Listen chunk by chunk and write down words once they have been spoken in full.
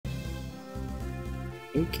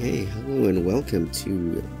Okay, hello and welcome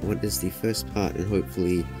to what is the first part and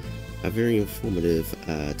hopefully a very informative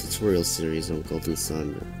tutorial series on Golden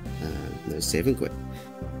Sun No S&Q.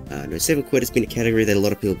 No S&Q has been a category that a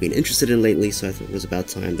lot of people have been interested in lately, so I thought it was about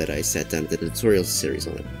time that I sat down and did a tutorial series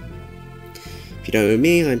on it. If you don't know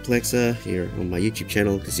me, I'm Plexa here on my YouTube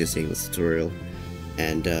channel because you're seeing this tutorial,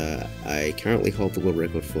 and I currently hold the world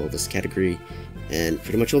record for this category and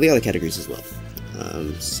pretty much all the other categories as well.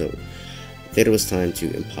 So I thought it was time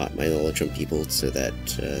to impart my knowledge on people so that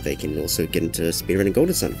they can also get into Speedrun and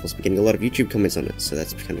Golden Sun. I've also been getting a lot of YouTube comments on it, so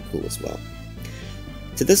that's kind of cool as well.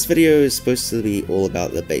 So this video is supposed to be all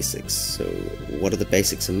about the basics. So what are the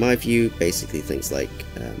basics in my view? Basically things like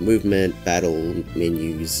movement, battle,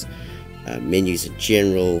 menus in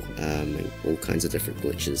general, and all kinds of different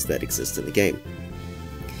glitches that exist in the game.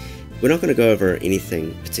 We're not going to go over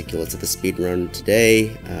anything particular to the speedrun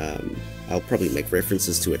today. I'll probably make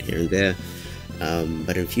references to it here and there,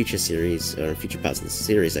 but in future series, or in future parts of the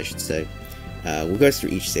series I should say, we'll go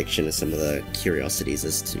through each section and some of the curiosities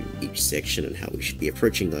as to each section and how we should be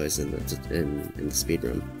approaching those in the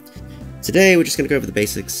speedrun. Today we're just going to go over the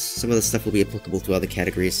basics. Some of the stuff will be applicable to other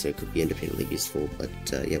categories, so it could be independently useful, but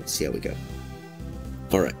yeah, we'll see how we go.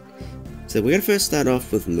 Alright, so we're going to first start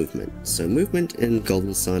off with movement. So movement in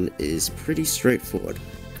Golden Sun is pretty straightforward.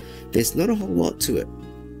 There's not a whole lot to it.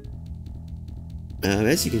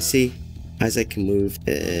 As you can see, Isaac can move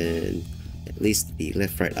in at least the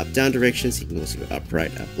left, right, up, down directions. He can also go up,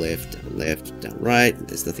 right, up, left, down, right.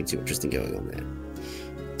 There's nothing too interesting going on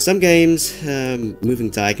there. Some games,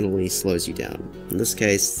 moving diagonally slows you down. In this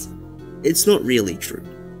case, it's not really true.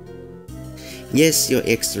 Yes, your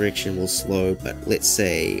X direction will slow, but let's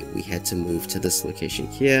say we had to move to this location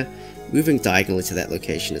here. Moving diagonally to that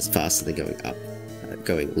location is faster than going up,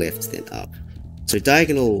 going left then up. So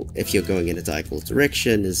diagonal, if you're going in a diagonal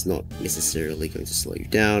direction, is not necessarily going to slow you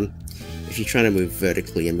down. If you're trying to move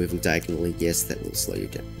vertically and moving diagonally, yes, that will slow you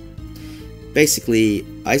down. Basically,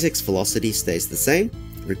 Isaac's velocity stays the same,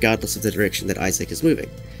 regardless of the direction that Isaac is moving.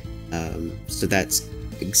 So that's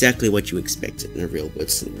exactly what you expected in a real-world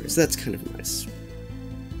scenario, so that's kind of nice.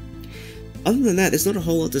 Other than that, there's not a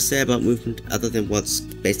whole lot to say about movement other than what's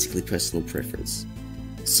basically personal preference.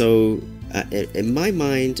 So, in my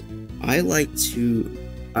mind,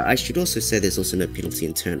 I should also say there's also no penalty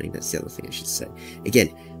in turning, that's the other thing I should say. Again,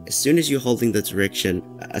 as soon as you're holding the direction,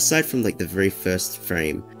 aside from like the very first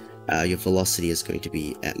frame, your velocity is going to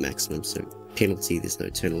be at maximum, so penalty, there's no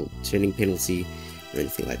turning penalty or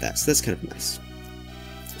anything like that, so that's kind of nice.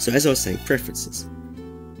 So as I was saying, preferences.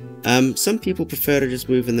 Some people prefer to just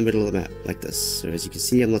move in the middle of the map, like this. So as you can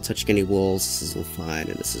see, I'm not touching any walls, this is all fine,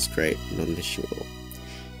 and this is great, not an issue at all.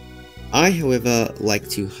 I, however, like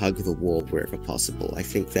to hug the wall wherever possible. I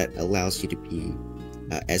think that allows you to be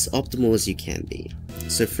as optimal as you can be.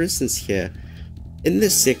 So for instance here, in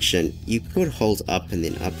this section, you could hold up and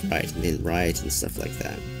then upright and then right and stuff like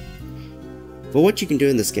that. But what you can do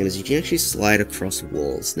in this game is you can actually slide across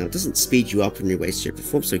walls. Now it doesn't speed you up in any way, shape or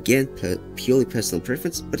form, so again, purely personal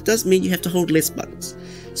preference, but it does mean you have to hold less buttons.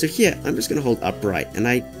 So here, I'm just going to hold upright, and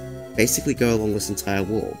I basically go along this entire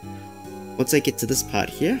wall. Once I get to this part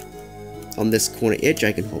here, on this corner edge,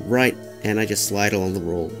 I can hold right, and I just slide along the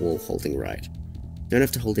wall holding right. Don't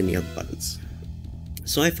have to hold any other buttons.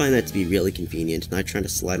 So I find that to be really convenient, and I try to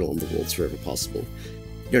slide along the walls wherever possible.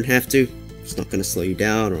 You don't have to, it's not going to slow you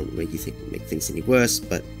down or make things any worse,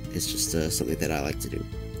 but it's just something that I like to do.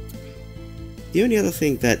 The only other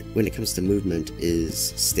thing that, when it comes to movement,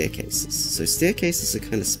 is staircases. So staircases are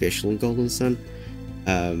kind of special in Golden Sun.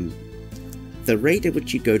 The rate at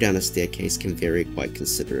which you go down a staircase can vary quite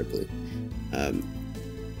considerably.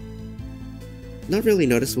 Not really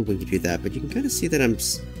noticeable when you do that, but you can kind of see that I'm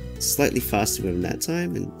slightly faster on that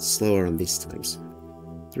time and slower on these times.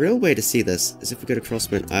 The real way to see this is if we go to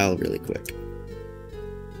Crossbone Isle really quick.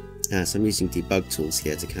 So I'm using debug tools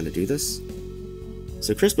here to kind of do this.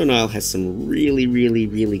 So Crossbone Isle has some really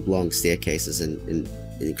long staircases, and in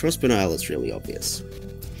Crossbone Isle it's really obvious.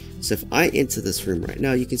 So if I enter this room right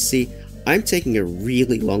now, you can see I'm taking a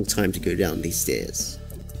really long time to go down these stairs.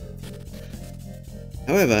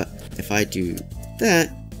 However, if I do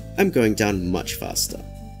that, I'm going down much faster.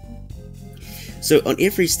 So on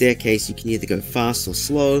every staircase, you can either go fast or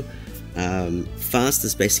slow. Fast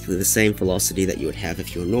is basically the same velocity that you would have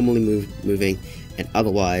if you were normally moving, and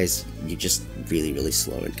otherwise, you're just really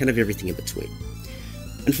slow, and kind of everything in between.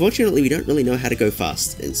 Unfortunately, we don't really know how to go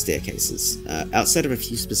fast in staircases. Outside of a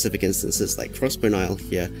few specific instances, like Crossbone Isle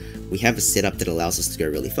here, we have a setup that allows us to go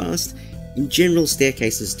really fast. In general,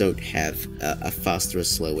 staircases don't have a fast or a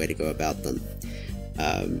slow way to go about them.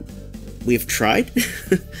 we've tried,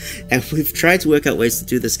 and we've tried to work out ways to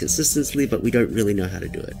do this consistently, but we don't really know how to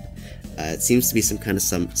do it. It seems to be some kind of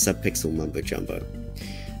sub-pixel mumbo-jumbo.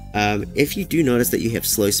 If you do notice that you have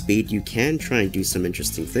slow speed, you can try and do some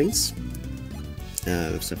interesting things.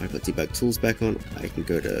 So if I put debug tools back on, I can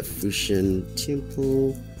go to Xian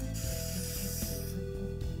Temple.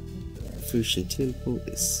 Xian Temple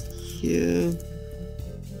is here.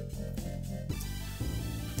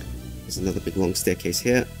 There's another big long staircase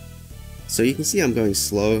here. So you can see I'm going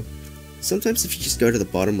slow. Sometimes if you just go to the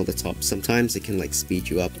bottom or the top, sometimes it can like speed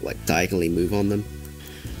you up, like diagonally move on them.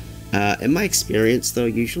 In my experience though,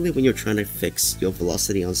 usually when you're trying to fix your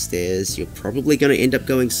velocity on stairs, you're probably going to end up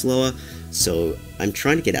going slower. So I'm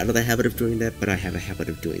trying to get out of the habit of doing that, but I have a habit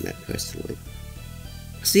of doing that personally.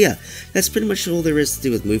 So yeah, that's pretty much all there is to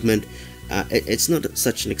do with movement. It's not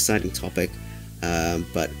such an exciting topic,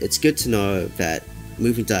 but it's good to know that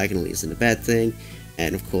moving diagonally isn't a bad thing,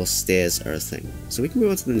 and of course stairs are a thing. So we can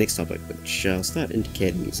move on to the next topic, which I'll start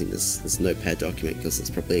indicating using this notepad document because it's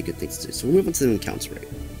probably a good thing to do. So we'll move on to the encounter rate.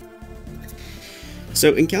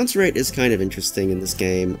 So encounter rate is kind of interesting in this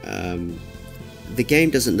game. The game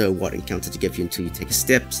doesn't know what encounter to give you until you take a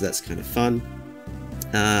step, so that's kind of fun.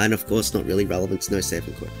 And of course not really relevant to No Save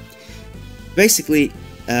and Quit. Basically,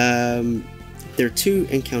 there are two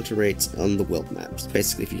encounter rates on the world maps.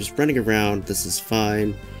 Basically, if you're just running around, this is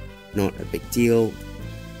fine, not a big deal.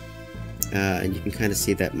 And you can kind of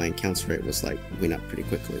see that my encounter rate was like, went up pretty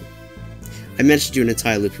quickly. I managed to do an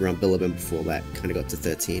entire loop around Billabin before that, kind of got to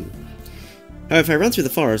 13. However, if I run through the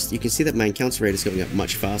forest, you can see that my encounter rate is going up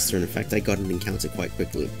much faster, and in fact I got an encounter quite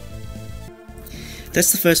quickly.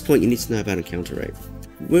 That's the first point you need to know about encounter rate.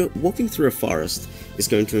 Walking through a forest is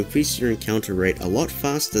going to increase your encounter rate a lot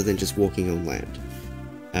faster than just walking on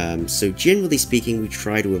land. So generally speaking, we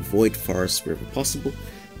try to avoid forests wherever possible.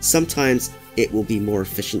 Sometimes it will be more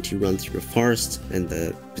efficient to run through a forest, and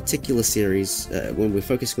the particular series, when we're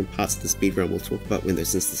focusing on parts of the speedrun, we'll talk about when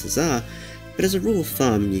those instances are, but as a rule of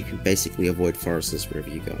thumb, you can basically avoid forests wherever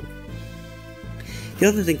you go. The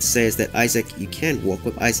other thing to say is that Isaac, you can walk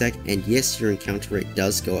with Isaac, and yes, your encounter rate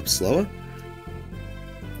does go up slower.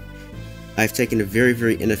 I've taken a very,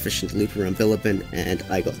 very inefficient loop around Billabin, and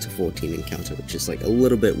I got to 14 encounter, which is like a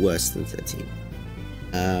little bit worse than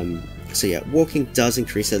 13. So yeah, walking does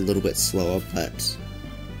increase it a little bit slower, but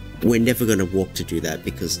we're never going to walk to do that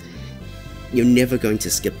because you're never going to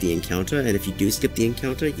skip the encounter, and if you do skip the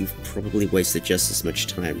encounter, you've probably wasted just as much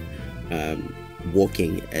time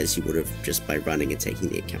walking as you would have just by running and taking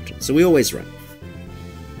the encounter. So we always run.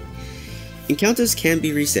 Encounters can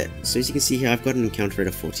be reset. So as you can see here, I've got an encounter rate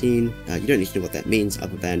of 14. You don't need to know what that means,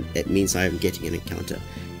 other than it means I am getting an encounter.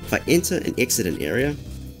 If I enter and exit an area,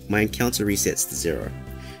 my encounter resets to 0.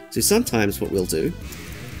 So sometimes what we'll do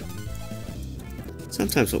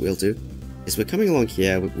is we're coming along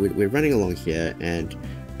here, we're running along here, and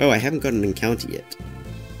oh, I haven't got an encounter yet.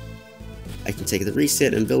 I can take the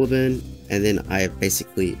reset in Billabin, and then I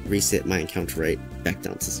basically reset my encounter rate back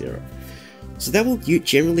down to 0. So that will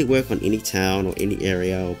generally work on any town or any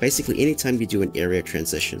area, or basically anytime you do an area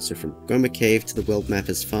transition. So from Goma Cave to the world map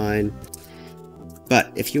is fine,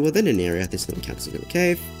 but if you're within an area, there's no encounters in Goma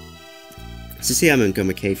Cave. So see, I'm in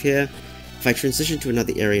Goma Cave here. If I transition to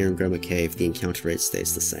another area in Goma Cave, the encounter rate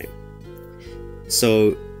stays the same.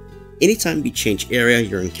 So anytime you change area,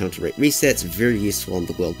 your encounter rate resets. Very useful on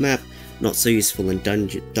the world map. Not so useful in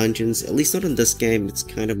dungeons, at least not in this game. It's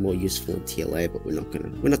kind of more useful in TLA, but we're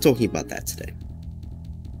not talking about that today.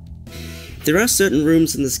 There are certain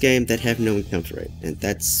rooms in this game that have no encounter rate, and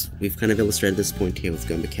we've kind of illustrated this point here with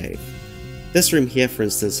Goma Cave. This room here, for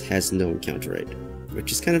instance, has no encounter rate,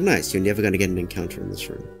 which is kind of nice. You're never going to get an encounter in this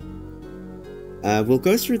room. We'll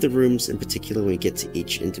go through the rooms in particular when we get to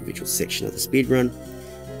each individual section of the speedrun,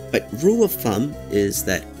 but rule of thumb is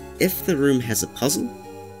that if the room has a puzzle,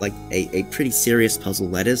 like a pretty serious puzzle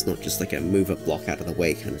that is, not just like a move a block out of the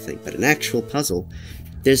way kind of thing, but an actual puzzle,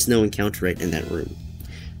 there's no encounter rate in that room.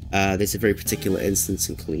 There's a very particular instance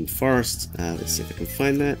in Clean Forest. Let's see if I can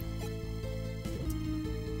find that.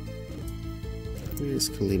 Where's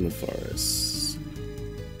Kalima Forest?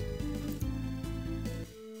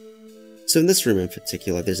 So in this room in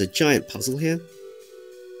particular, there's a giant puzzle here.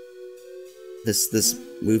 This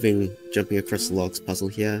moving, jumping across the logs puzzle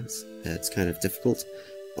here, it's kind of difficult.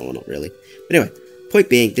 Oh, well, not really. But anyway, point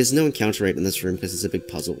being, there's no encounter rate in this room because it's a big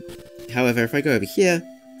puzzle. However, if I go over here,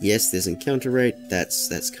 yes, there's encounter rate.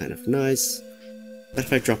 That's kind of nice. But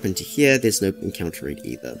if I drop into here, there's no encounter rate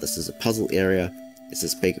either. This is a puzzle area. It's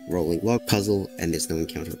this big rolling log puzzle, and there's no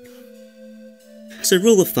encounter rate. So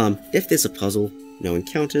rule of thumb, if there's a puzzle, no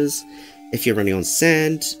encounters. If you're running on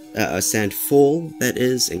sand, sand fall, that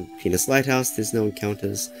is, in Penis Lighthouse, there's no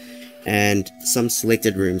encounters, and some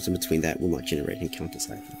selected rooms in between that will not generate encounters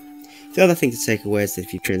either. The other thing to take away is that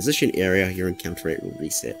if you transition area, your encounter rate will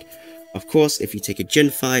reset. Of course, if you take a gym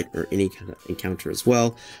fight or any kind of encounter as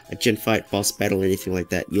well, a gym fight, boss battle, or anything like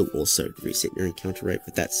that, you'll also reset your encounter rate,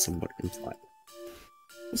 but that's somewhat implied.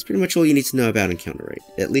 That's pretty much all you need to know about encounter rate.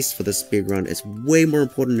 At least for this speedrun, it's way more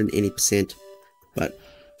important than any percent, but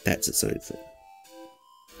that's its own thing.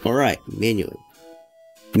 Alright, menuing.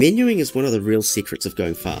 Menuing is one of the real secrets of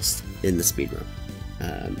going fast in the speedrun.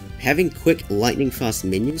 Having quick, lightning-fast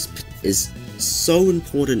menus is so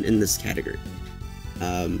important in this category.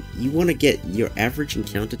 You want to get your average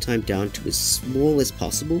encounter time down to as small as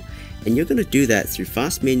possible, and you're going to do that through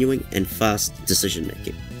fast menuing and fast decision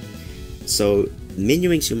making. So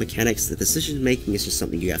menuing's your mechanics, the decision making is just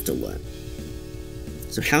something you have to learn.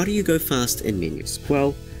 So how do you go fast in menus?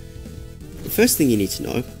 Well, the first thing you need to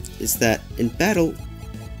know is that in battle,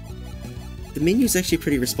 the menu is actually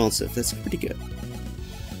pretty responsive. That's pretty good.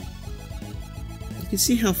 You can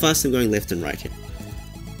see how fast I'm going left and right here.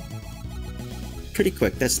 Pretty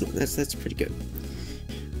quick. That's pretty good.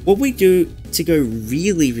 What we do to go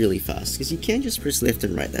really fast, because you can just press left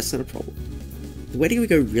and right, that's not a problem. The way we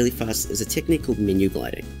go really fast is a technique called menu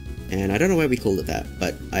gliding, and I don't know why we called it that,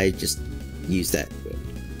 but I just use that word.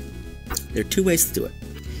 There are two ways to do it.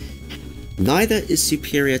 Neither is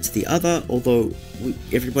superior to the other, although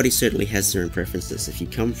everybody certainly has their own preferences. If you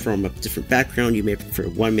come from a different background, you may prefer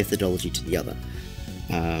one methodology to the other.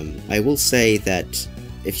 I will say that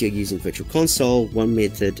if you're using Virtual Console, one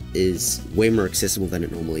method is way more accessible than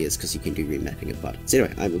it normally is because you can do remapping of buttons.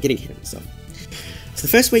 Anyway, I'm getting ahead of myself. So the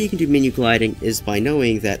first way you can do menu gliding is by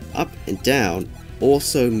knowing that up and down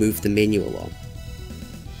also move the menu along.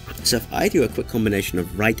 So if I do a quick combination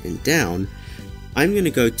of right and down, I'm going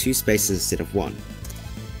to go 2 spaces instead of 1,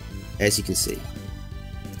 as you can see.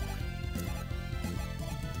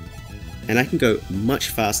 And I can go much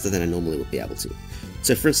faster than I normally would be able to.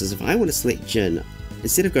 So for instance, if I want to select Xian,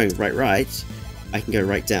 instead of going right, I can go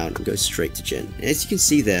right down and go straight to Xian. And as you can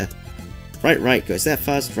see there, right goes that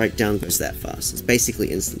fast, right down goes that fast. It's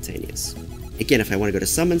basically instantaneous. Again, if I want to go to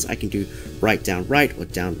summons, I can do right down right or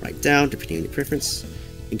down right down, depending on your preference,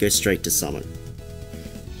 and go straight to summon.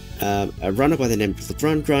 A runner by the name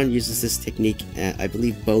of Grun uses this technique. I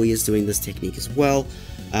believe Bowie is doing this technique as well.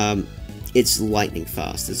 It's lightning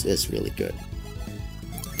fast. It's really good.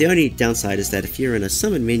 The only downside is that if you're in a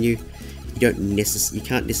summon menu, you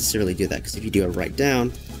can't necessarily do that, because if you do a right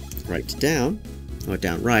down, or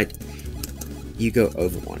down right, you go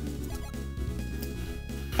over 1.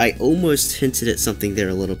 I almost hinted at something there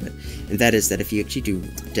a little bit, and that is that if you actually do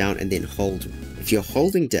down and then hold, if you're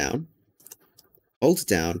holding down, hold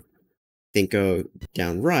down, then go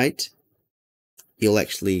down right, you'll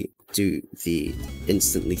actually do the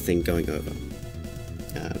instantly thing going over.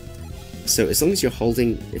 So as long as you're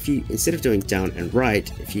holding, if you, instead of doing down and right,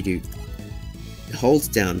 if you do hold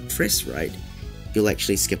down, press right, you'll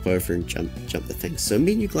actually skip over and jump the thing. So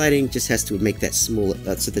menu gliding just has to make that small,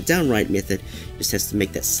 so the down right method just has to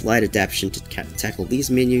make that slight adaptation to tackle these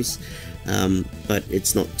menus, but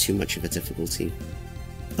it's not too much of a difficulty.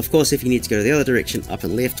 Of course, if you need to go to the other direction, up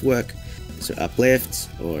and left work, so up left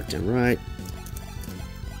or down right,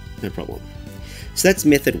 no problem. So that's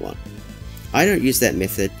method 1. I don't use that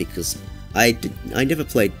method because I never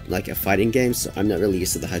played like a fighting game, so I'm not really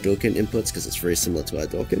used to the Hadouken inputs because it's very similar to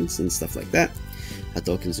Hadoukens and stuff like that.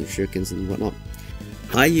 Hadoukens and Shurikens and whatnot.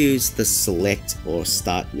 I use the select or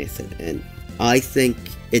start method, and I think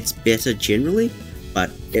it's better generally,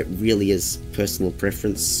 but it really is personal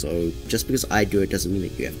preference, so just because I do it doesn't mean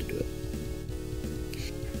that you have to do it.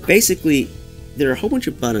 Basically, there are a whole bunch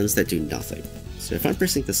of buttons that do nothing. So if I'm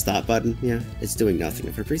pressing the start button, yeah, it's doing nothing.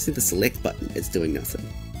 If I'm pressing the select button, it's doing nothing.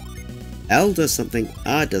 L does something,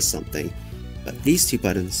 R does something, but these 2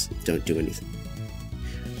 buttons don't do anything.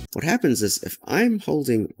 What happens is if I'm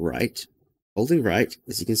holding right,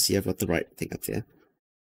 as you can see I've got the right thing up there,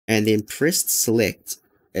 and then pressed select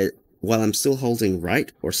while I'm still holding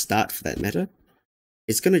right, or start for that matter,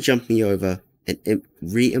 it's going to jump me over and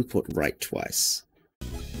re-input right twice,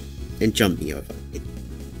 and jump me over.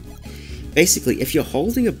 Basically, if you're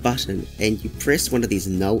holding a button and you press one of these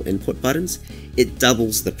null input buttons, it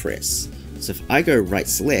doubles the press. So if I go right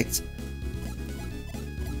select,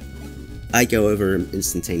 I go over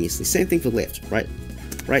instantaneously. Same thing for left, right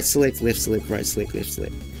select, left select, right select, left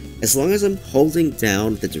select. As long as I'm holding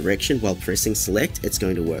down the direction while pressing select, it's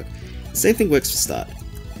going to work. The same thing works for start.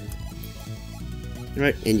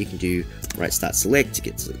 Right, and you can do right start select to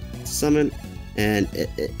get to summon, and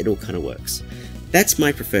it all kind of works. That's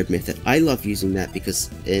my preferred method. I love using that because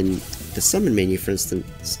in the summon menu, for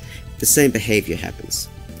instance, the same behavior happens.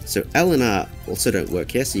 So L and R also don't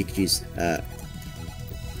work here, so you could use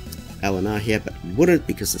L and R here, but you wouldn't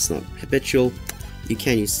because it's not habitual. You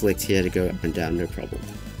can use select here to go up and down, no problem.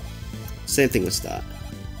 Same thing with start.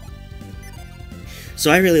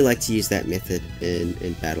 So I really like to use that method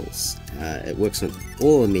in battles. It works on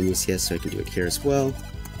all the menus here, so I can do it here as well,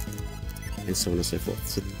 and so on and so forth.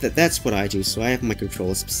 So that's what I do. So I have my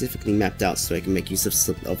controller specifically mapped out so I can make use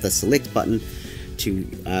of the select button to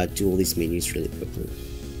do all these menus really quickly.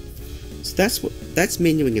 So that's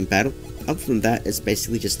menuing in battle. Other than that, it's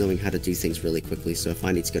basically just knowing how to do things really quickly. So if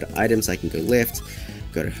I need to go to items, I can go left,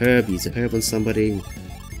 go to herb, use a herb on somebody,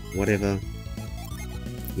 whatever.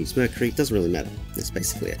 Use mercury, doesn't really matter. That's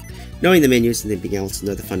basically it. Knowing the menus and then being able to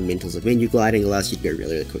know the fundamentals of menu gliding allows you to go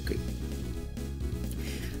really, really quickly.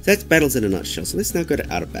 So that's battles in a nutshell. So let's now go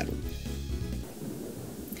to out of battle.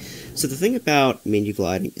 So the thing about menu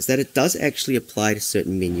gliding is that it does actually apply to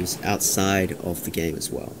certain menus outside of the game as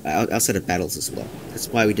well, outside of battles as well. That's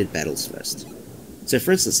why we did battles first. So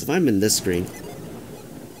for instance, if I'm in this screen,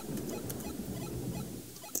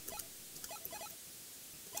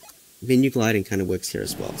 menu gliding kind of works here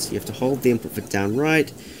as well. So you have to hold the input for down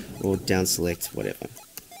right or down select, whatever.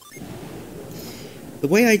 The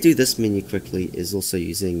way I do this menu quickly is also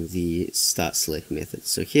using the start select method.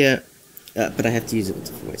 So here, but I have to use it a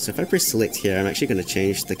different way. So if I press select here, I'm actually going to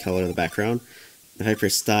change the color of the background. If I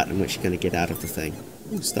press start, I'm actually going to get out of the thing.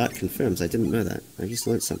 Ooh, start confirms. I didn't know that. I just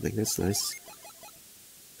learned something. That's nice.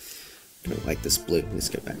 I don't like this blue. Let's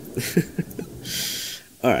go back.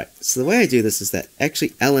 Alright, so the way I do this is that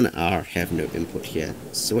actually L and R have no input here.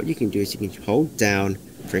 So what you can do is you can hold down,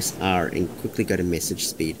 press R, and quickly go to message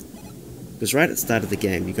speed. Because right at the start of the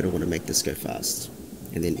game, you're going to want to make this go fast.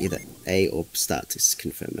 And then either A or start to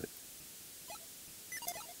confirm it.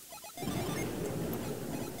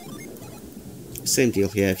 Same deal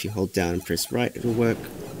here, if you hold down and press right, it'll work.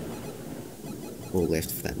 Or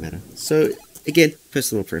left for that matter. So again,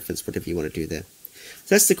 personal preference, whatever you want to do there.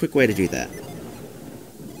 So that's the quick way to do that.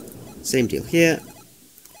 Same deal here.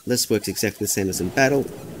 This works exactly the same as in battle,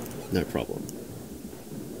 no problem.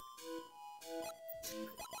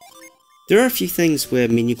 There are a few things where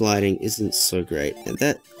menu gliding isn't so great, and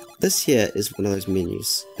this here is one of those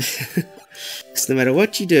menus. Because no matter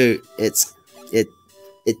what you do, it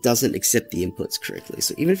doesn't accept the inputs correctly.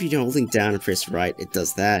 So even if you're holding down and press right, it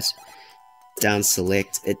does that. Down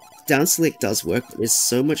select does work, but there's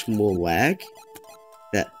so much more lag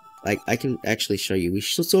that, like, I can actually show you. We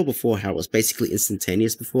saw before how it was basically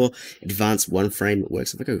instantaneous before. Advanced 1 frame, it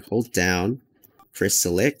works. If I go hold down, press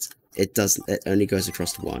select, it only goes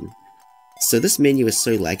across to 1. So this menu is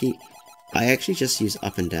so laggy, I actually just use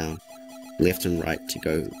up and down, left and right to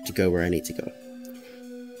go where I need to go.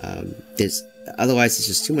 Otherwise it's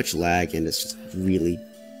just too much lag and it's just really,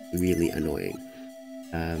 really annoying.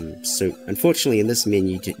 So unfortunately in this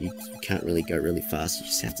menu you can't really go really fast, you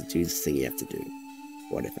just have to do the thing you have to do.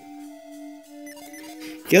 Whatever.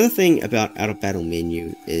 The other thing about out of battle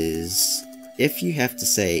menu is if you have to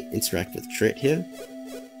say interact with threat here,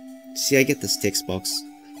 see I get this text box,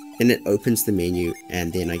 and it opens the menu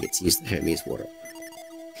and then I get to use the Hermes water.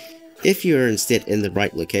 If you're instead in the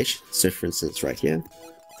right location, so for instance right here,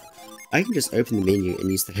 I can just open the menu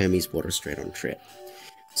and use the Hermes water straight on threat.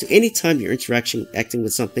 So anytime you're acting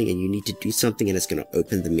with something and you need to do something and it's going to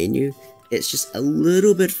open the menu, it's just a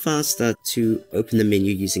little bit faster to open the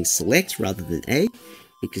menu using select rather than A,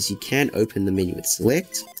 because you can open the menu with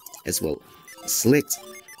select as well. Select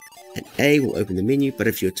and A will open the menu, but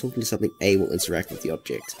if you're talking to something, A will interact with the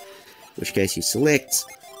object. In which case you select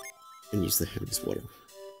and use the Hermes water.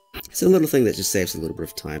 It's a little thing that just saves a little bit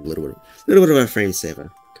of time, a little bit of a frame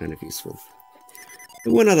saver, kind of useful.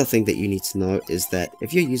 But one other thing that you need to know is that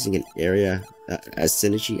if you're using an area as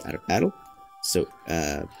synergy out of battle, so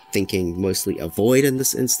thinking mostly a void in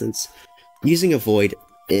this instance, using a void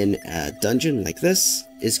in a dungeon like this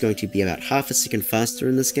is going to be about half a second faster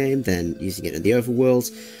in this game than using it in the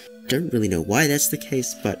overworld. Don't really know why that's the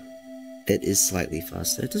case, but it is slightly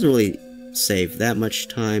faster. It doesn't really save that much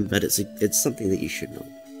time, but it's something that you should know.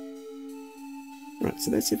 Right,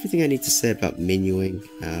 so that's everything I need to say about menuing.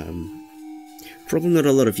 Probably not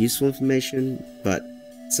a lot of useful information, but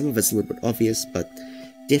some of it's a little bit obvious, but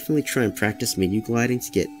definitely try and practice menu gliding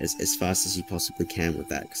to get as fast as you possibly can with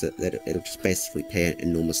that, because it'll just basically pay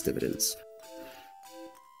enormous dividends.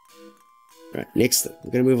 Right, next up,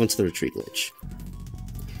 we're going to move on to the retreat glitch.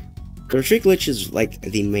 The retreat glitch is like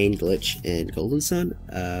the main glitch in Golden Sun.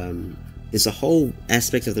 There's a whole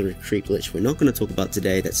aspect of the retreat glitch we're not going to talk about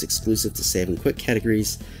today that's exclusive to save and quit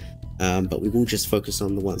categories. but we will just focus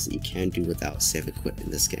on the ones that you can do without 7 quit in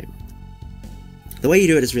this game. The way you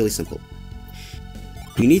do it is really simple.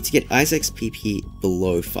 You need to get Isaac's PP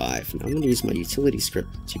below 5. Now I'm going to use my utility script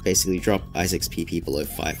to basically drop Isaac's PP below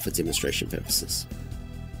 5 for demonstration purposes.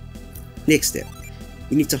 Next step,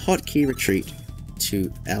 you need to hotkey retreat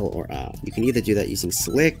to L or R. You can either do that using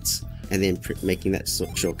select and then making that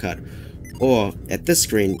shortcut, or at this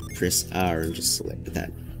screen press R and just select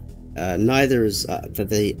that. Neither is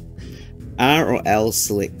the R or L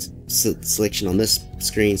selection on this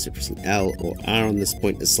screen, so pressing L or R on this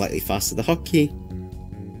point is slightly faster the hotkey.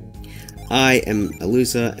 I am a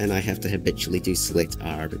loser and I have to habitually do select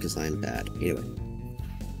R because I'm bad. Anyway,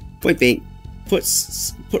 point being, put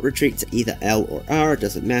retreat to either L or R,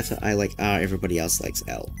 doesn't matter. I like R, everybody else likes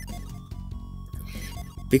L.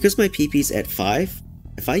 Because my PP's at 5,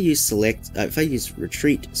 if I use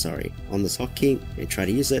retreat, on this hotkey and try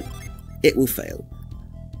to use it, it will fail.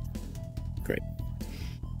 Great.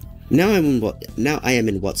 Now I am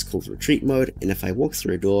in what's called retreat mode, and if I walk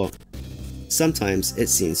through a door, sometimes it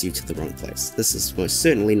sends you to the wrong place. This is most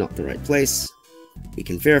certainly not the right place. We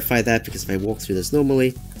can verify that because if I walk through this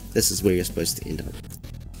normally, this is where you're supposed to end up.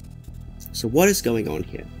 So what is going on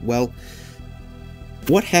here? Well,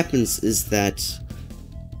 what happens is that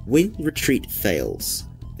when retreat fails,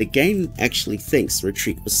 the game actually thinks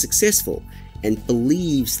retreat was successful and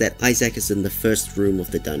believes that Isaac is in the first room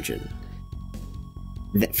of the dungeon.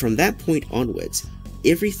 From that point onwards,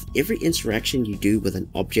 every interaction you do with an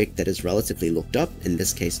object that is relatively looked up, in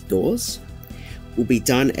this case doors, will be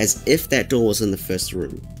done as if that door was in the first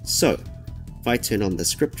room. So, if I turn on the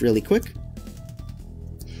script really quick,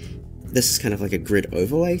 this is kind of like a grid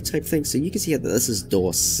overlay type thing, so you can see that this is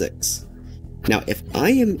door 6. Now, if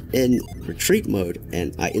I am in retreat mode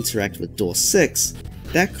and I interact with door 6,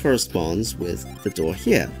 that corresponds with the door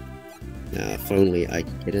here. Now, if only I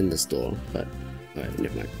could get in this door, but alright,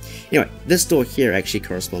 never mind. Anyway, this door here actually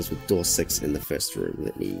corresponds with door 6 in the first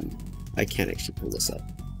room. I can't actually pull this up.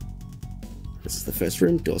 This is the first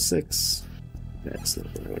room, door 6. That's not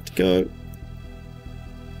where I want to go.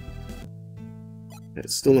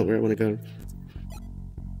 That's still not where I want to go.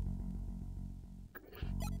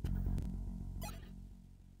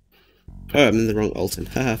 Oh, I'm in the wrong Alton.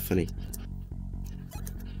 Haha, funny.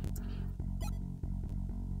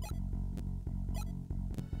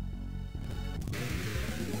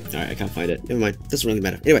 Alright, I can't find it. Never mind. Doesn't really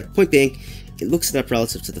matter. Anyway, point being, it looks it up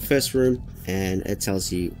relative to the first room, and it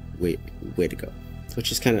tells you where to go. Which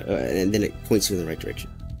is kind of... and then it points you in the right direction.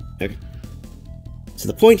 Okay. So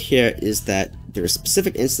the point here is that there are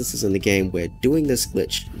specific instances in the game where doing this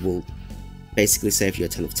glitch will basically save you a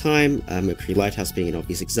ton of time. Mercury Lighthouse being an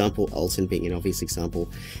obvious example, Alton being an obvious example.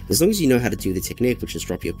 As long as you know how to do the technique, which is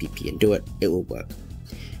drop your PP and do it, it will work.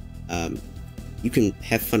 You can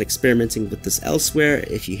have fun experimenting with this elsewhere.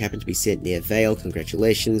 If you happen to be sent near Vale,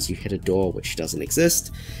 congratulations, you hit a door which doesn't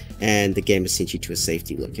exist, and the game has sent you to a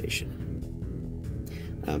safety location.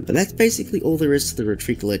 But that's basically all there is to the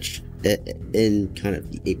retreat glitch in kind of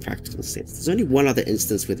a practical sense. There's only one other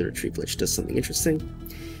instance where the retreat glitch does something interesting.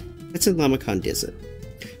 It's in Lamakan Desert.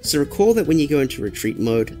 So recall that when you go into retreat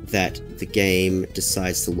mode, that the game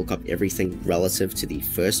decides to look up everything relative to the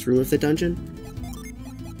first room of the dungeon.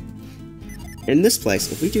 In this place,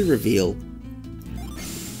 if we do reveal,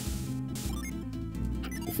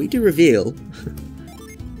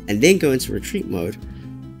 and then go into retreat mode,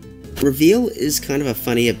 reveal is kind of a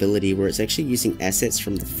funny ability where it's actually using assets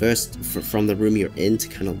from the room you're in to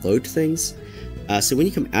kind of load things. So when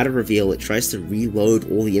you come out of reveal, it tries to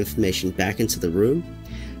reload all the information back into the room.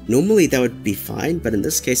 Normally that would be fine, but in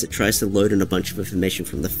this case it tries to load in a bunch of information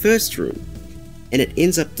from the first room. And it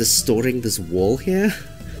ends up distorting this wall here.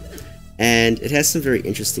 And it has some very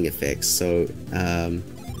interesting effects. So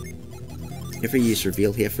if we use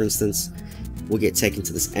reveal here, for instance, we'll get taken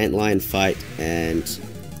to this antlion fight and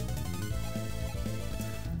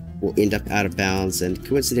we'll end up out of bounds and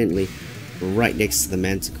coincidentally right next to the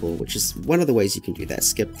manticore, which is one of the ways you can do that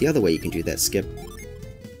skip. The other way you can do that skip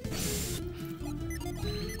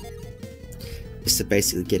is to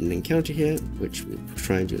basically get an encounter here, which we'll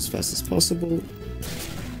try and do as fast as possible.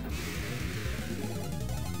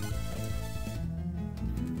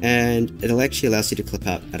 And it'll actually allow you to clip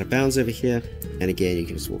out of bounds over here, and again you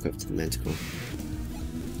can just walk up to the manticore.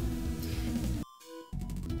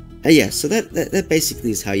 Yeah, so that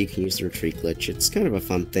basically is how you can use the retreat glitch. It's kind of a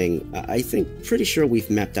fun thing. I think pretty sure we've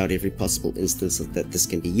mapped out every possible instance that this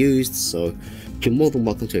can be used, so you're more than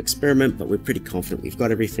welcome to experiment, but we're pretty confident we've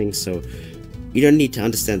got everything, so you don't need to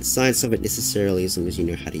understand the science of it necessarily as long as you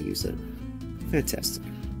know how to use it. Fantastic.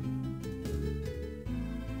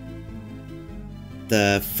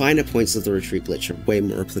 the finer points of the retreat glitch are way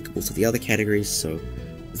more applicable to the other categories, so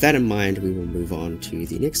with that in mind, we will move on to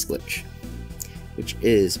the next glitch, which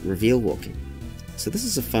is reveal walking. So this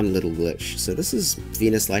is a fun little glitch. So this is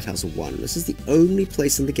Venus Lighthouse 1. This is the only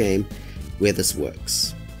place in the game where this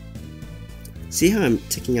works. See how I'm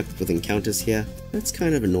ticking up with encounters here? That's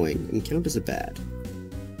kind of annoying. Encounters are bad.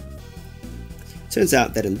 Turns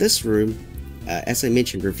out that in this room, as I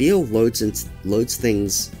mentioned, reveal loads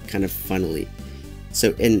things kind of funnily.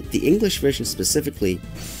 So in the English version specifically,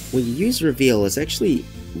 when you use reveal, it's actually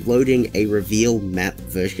loading a reveal map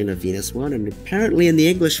version of Venus 1, and apparently in the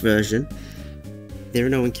English version, there are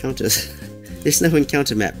no encounters. There's no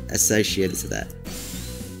encounter map associated to that.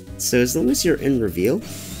 So as long as you're in reveal,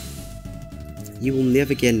 you will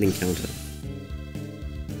never get an encounter.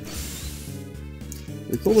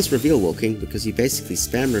 We call this reveal walking because you basically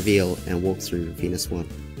spam reveal and walk through Venus 1.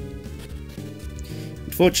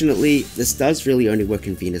 Unfortunately, this does really only work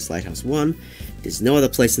in Venus Lighthouse 1. There's no other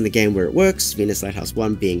place in the game where it works, Venus Lighthouse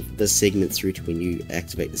 1 being this segment through to when you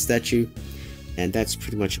activate the statue, and that's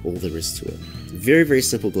pretty much all there is to it. Very, very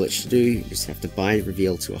simple glitch to do. You just have to bind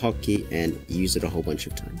reveal to a hotkey and use it a whole bunch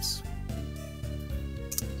of times.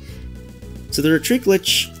 So the retreat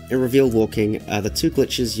glitch and reveal walking are the two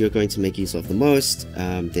glitches you're going to make use of the most.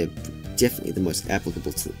 They're definitely the most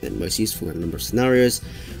applicable to and most useful in a number of scenarios.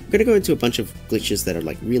 I'm going to go into a bunch of glitches that are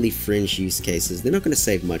like really fringe use cases. They're not going to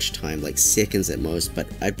save much time, like seconds at most, but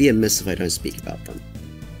I'd be amiss if I don't speak about them.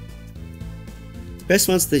 The best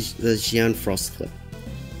one's the Xian Frost clip.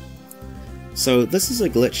 So this is a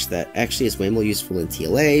glitch that actually is way more useful in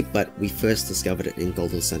TLA, but we first discovered it in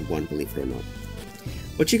Golden Sun 1, believe it or not.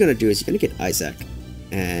 What you're going to do is you're going to get Isaac,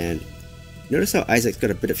 and notice how Isaac's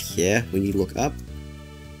got a bit of hair when you look up.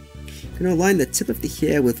 You're going to align the tip of the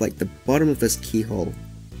hair with like the bottom of this keyhole.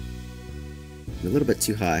 A little bit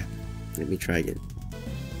too high. Let me try again.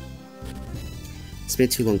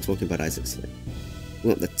 Spent too long talking about Isaac's hair. We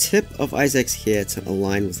want the tip of Isaac's hair to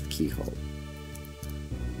align with the keyhole.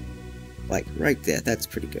 Like right there, that's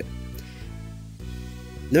pretty good.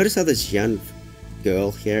 Notice how this young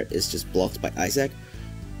girl here is just blocked by Isaac.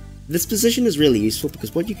 This position is really useful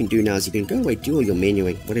because what you can do now is you can go away, do all your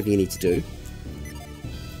menuing, whatever you need to do,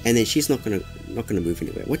 and then she's not gonna move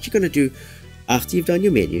anywhere. What you're gonna do after you've done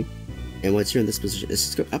your menu, and once you're in this position, is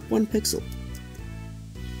just go up 1 pixel,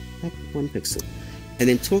 up 1 pixel, and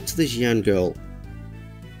then talk to the Xian girl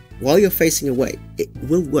while you're facing away. It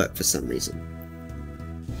will work for some reason.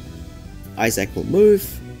 Isaac will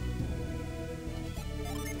move.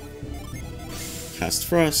 Cast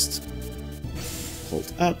Frost.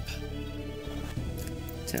 Hold up.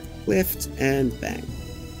 Tap left, and bang.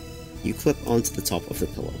 You clip onto the top of the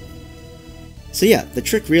pillow. So yeah, the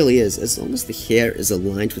trick really is, as long as the hair is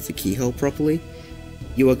aligned with the keyhole properly,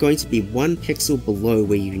 you are going to be 1 pixel below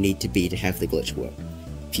where you need to be to have the glitch work.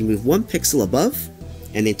 If you move 1 pixel above,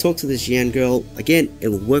 and then talk to the Xian girl, again, it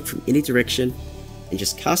will work from any direction, and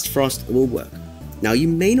just cast Frost, it will work. Now you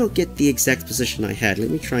may not get the exact position I had. Let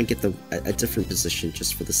me try and get a different position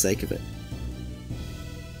just for the sake of it.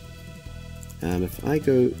 If I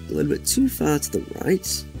go a little bit too far to the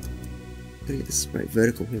right, I'm gonna get this right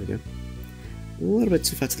vertical, here we go. A little bit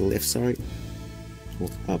too far to the left, sorry.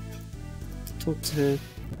 Walk up, talk to her.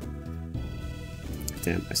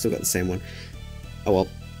 Damn, I still got the same one. Oh well,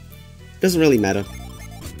 doesn't really matter.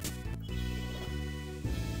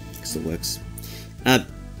 It still works.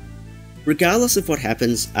 Regardless of what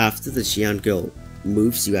happens after the Xian girl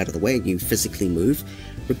moves you out of the way and you physically move,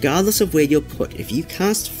 regardless of where you're put, if you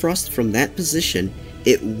cast Frost from that position,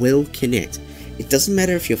 it will connect. It doesn't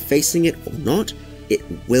matter if you're facing it or not, it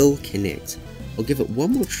will connect. I'll give it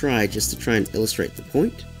one more try just to try and illustrate the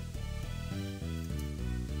point.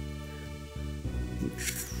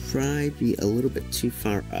 Try to be a little bit too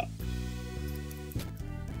far up.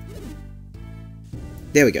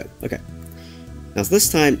 There we go, okay. Now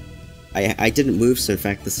this time, I didn't move, so in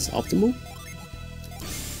fact this is optimal.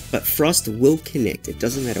 But Frost will connect. It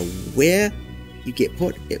doesn't matter where you get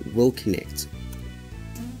put, it will connect.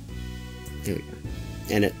 There we go.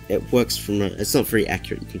 And it works from it's not very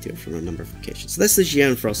accurate, you can do it from a number of locations. So that's the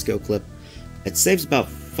Xian Frost skill clip. It saves about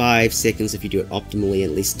 5 seconds if you do it optimally,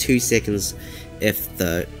 at least 2 seconds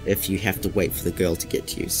if you have to wait for the girl to get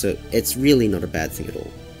to you. So it's really not a bad thing at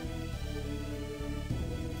all.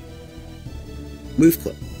 Move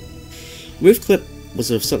clip. Move clip was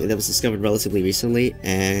something that was discovered relatively recently,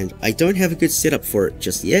 and I don't have a good setup for it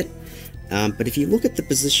just yet. But if you look at the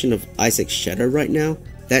position of Isaac's shadow right now,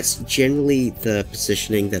 that's generally the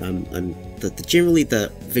positioning that generally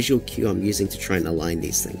the visual cue I'm using to try and align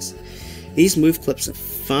these things. These move clips are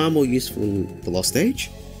far more useful in the Lost Age,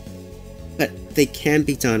 but they can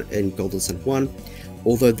be done in Golden Sun 1,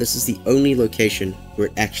 although this is the only location where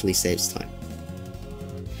it actually saves time.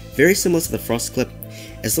 Very similar to the Frost clip,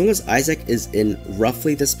 as long as Isaac is in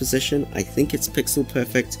roughly this position, I think it's pixel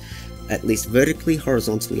perfect. At least vertically,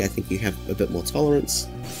 horizontally, I think you have a bit more tolerance.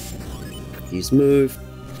 Use move,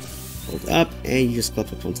 hold up, and you just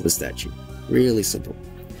pop up onto the statue. Really simple.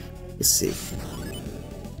 Let's see.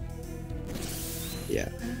 Yeah,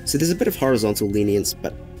 so there's a bit of horizontal lenience,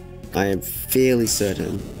 but I am fairly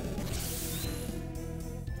certain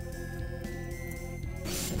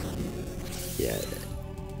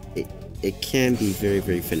it can be very,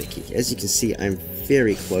 very finicky. As you can see, I'm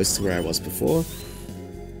very close to where I was before,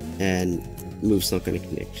 and move's not going to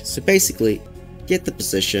connect. So basically, get the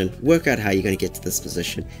position, work out how you're going to get to this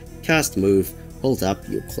position, cast move, hold up,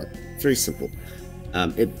 you'll clip. Very simple.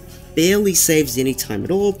 It barely saves any time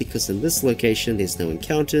at all, because in this location there's no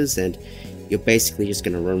encounters, and you're basically just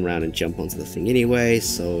going to run around and jump onto the thing anyway,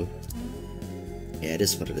 so yeah, it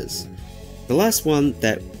is what it is. The last one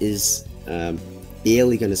that is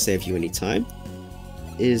barely going to save you any time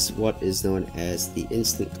is what is known as the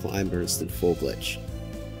instant climb or instant fall glitch.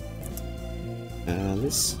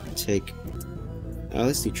 Let's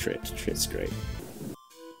do Tread. Tread's great.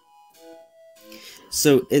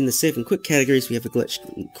 So in the save and quit categories, we have a glitch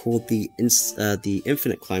called the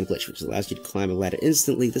infinite climb glitch, which allows you to climb a ladder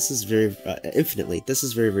instantly. This is very infinitely. This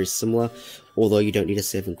is very, very similar, although you don't need a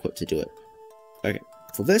save and quit to do it. Okay,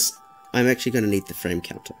 for this, I'm actually going to need the frame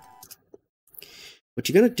counter. What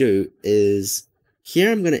you're going to do is,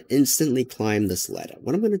 here I'm going to instantly climb this ladder.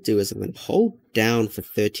 What I'm going to do is I'm going to hold down for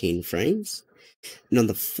 13 frames, and on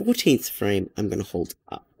the 14th frame, I'm going to hold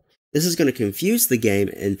up. This is going to confuse the game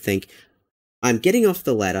and think, I'm getting off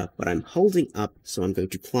the ladder, but I'm holding up, so I'm going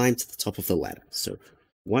to climb to the top of the ladder. So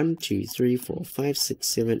 1, 2, 3, 4, 5, 6,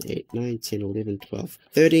 7, 8, 9, 10, 11, 12,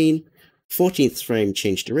 13. 14th frame,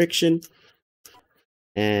 change direction.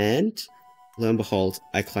 And lo and behold,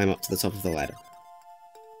 I climb up to the top of the ladder.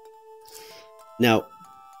 Now,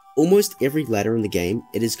 almost every ladder in the game,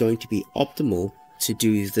 it is going to be optimal to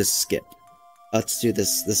do this skip. To do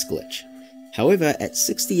this glitch. However, at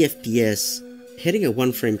 60 FPS, hitting a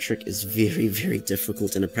one-frame trick is very, very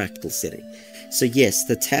difficult in a practical setting. So yes,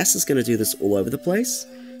 the TAS is going to do this all over the place,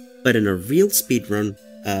 but in a real speedrun,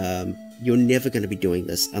 you're never going to be doing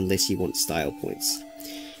this unless you want style points.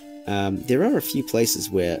 There are a few places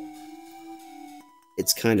where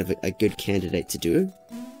it's kind of a good candidate to do.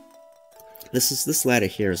 This ladder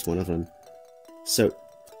here is one of them. So,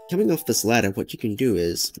 coming off this ladder, what you can do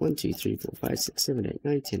is 1, 2, 3, 4, 5, 6, 7, 8,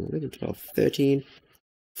 9, 10, 11, 12, 13,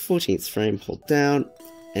 14th frame, hold down,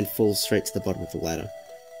 and fall straight to the bottom of the ladder.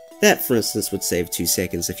 That, for instance, would save 2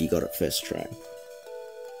 seconds if you got it first try.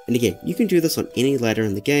 And again, you can do this on any ladder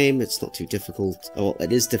in the game, it's not too difficult. Well,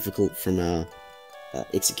 it is difficult from a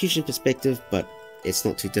execution perspective, but it's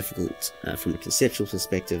not too difficult from a conceptual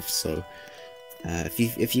perspective, so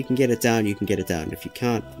if you can get it down, you can get it down. If you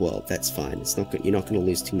can't, well, that's fine. It's not you're not going to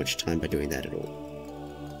lose too much time by doing that at all.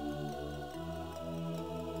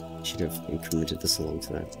 Should have incremented this along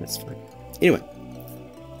to that. That's fine. Anyway,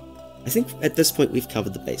 I think at this point we've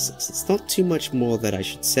covered the basics. It's not too much more that I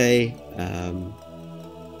should say.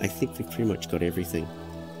 I think we've pretty much got everything.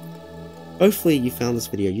 Hopefully you found this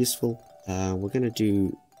video useful. We're going to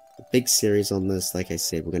do a big series on this. Like I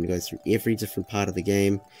said, we're going to go through every different part of the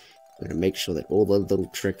game. We're going to make sure that all the little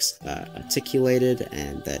tricks are articulated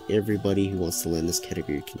and that everybody who wants to learn this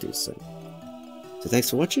category can do so. So thanks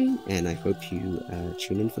for watching, and I hope you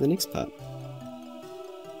tune in for the next part.